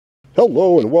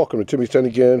Hello and welcome to Timmy's 10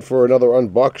 again for another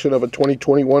unboxing of a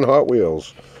 2021 Hot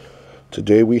Wheels.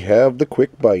 Today we have the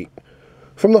Quick Bite.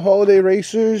 From the Holiday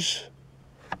Racers,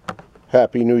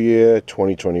 Happy New Year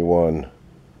 2021.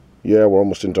 Yeah, we're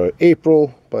almost into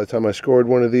April by the time I scored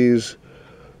one of these,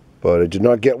 but I did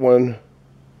not get one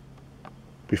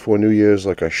before New Year's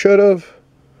like I should have.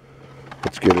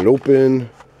 Let's get it open,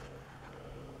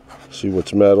 see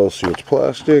what's metal, see what's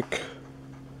plastic,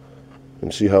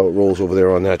 and see how it rolls over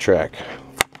there on that track.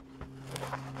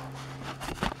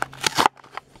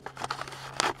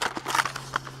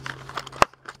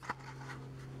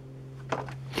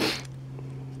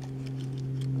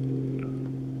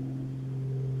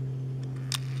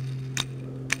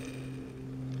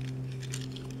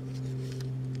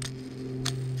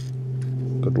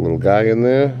 Got the little guy in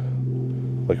there,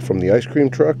 like from the ice cream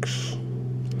trucks.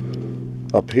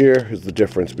 Up here is the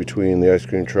difference between the ice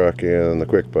cream truck and the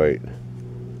Quick Bite.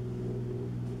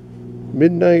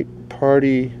 Midnight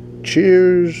party,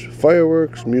 cheers,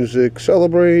 fireworks, music,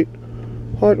 celebrate,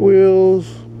 Hot Wheels,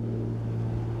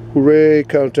 hooray,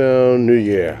 countdown, New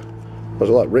Year. There's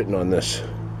a lot written on this.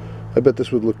 I bet this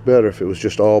would look better if it was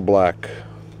just all black.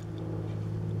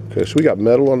 Okay, so we got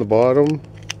metal on the bottom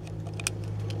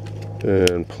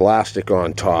and plastic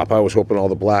on top. I was hoping all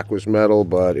the black was metal,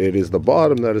 but it is the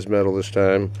bottom that is metal this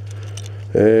time.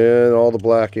 And all the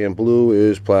black and blue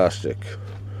is plastic.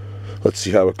 Let's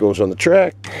see how it goes on the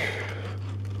track.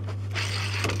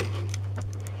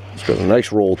 It's got a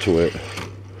nice roll to it.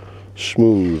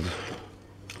 Smooth.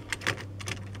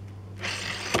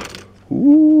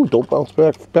 Ooh, don't bounce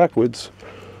backwards.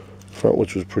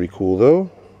 Frontwards was pretty cool though.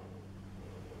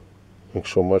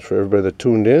 Thanks so much for everybody that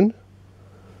tuned in.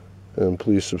 And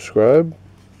please subscribe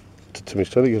to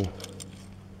Timmy's 10 again.